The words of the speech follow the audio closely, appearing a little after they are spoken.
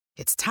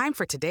It's time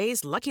for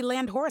today's Lucky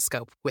Land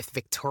horoscope with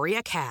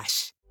Victoria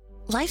Cash.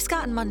 Life's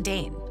gotten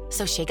mundane,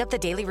 so shake up the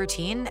daily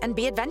routine and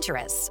be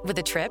adventurous with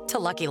a trip to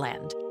Lucky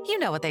Land. You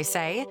know what they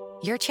say,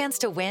 your chance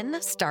to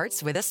win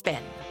starts with a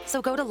spin.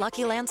 So go to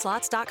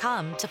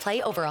LuckyLandSlots.com to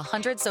play over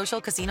 100 social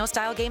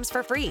casino-style games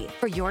for free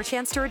for your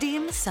chance to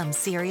redeem some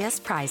serious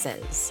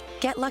prizes.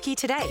 Get lucky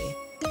today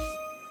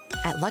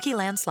at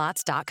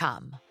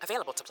LuckyLandSlots.com.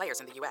 Available to players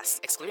in the U.S.,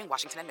 excluding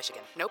Washington and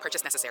Michigan. No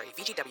purchase necessary.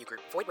 VGW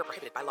Group. Void where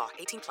prohibited by law.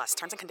 18+.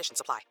 Terms and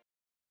conditions apply.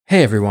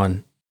 Hey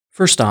everyone.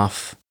 First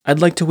off, I'd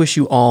like to wish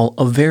you all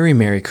a very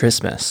Merry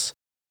Christmas.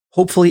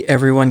 Hopefully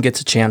everyone gets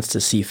a chance to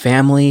see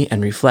family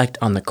and reflect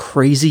on the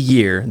crazy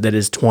year that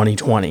is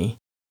 2020.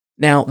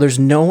 Now, there's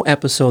no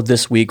episode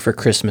this week for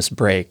Christmas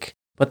break,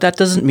 but that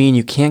doesn't mean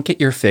you can't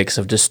get your fix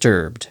of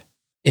Disturbed.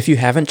 If you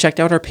haven't checked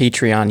out our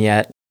Patreon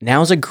yet,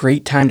 now's a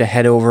great time to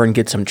head over and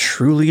get some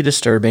truly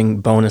disturbing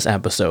bonus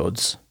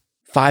episodes.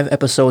 5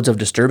 episodes of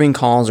Disturbing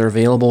Calls are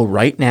available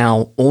right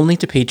now only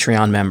to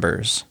Patreon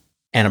members,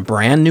 and a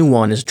brand new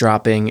one is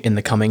dropping in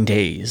the coming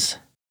days.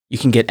 You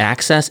can get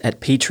access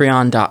at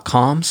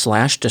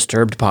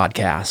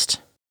patreon.com/disturbedpodcast.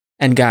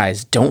 And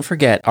guys, don't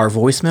forget our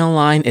voicemail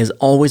line is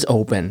always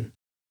open.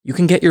 You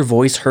can get your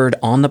voice heard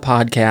on the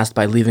podcast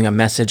by leaving a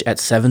message at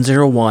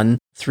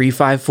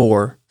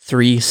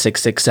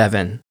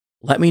 701-354-3667.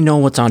 Let me know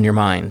what's on your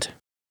mind.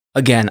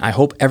 Again, I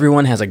hope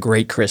everyone has a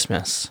great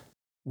Christmas.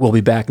 We'll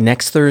be back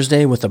next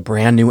Thursday with a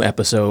brand new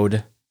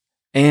episode.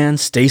 And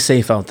stay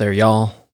safe out there, y'all.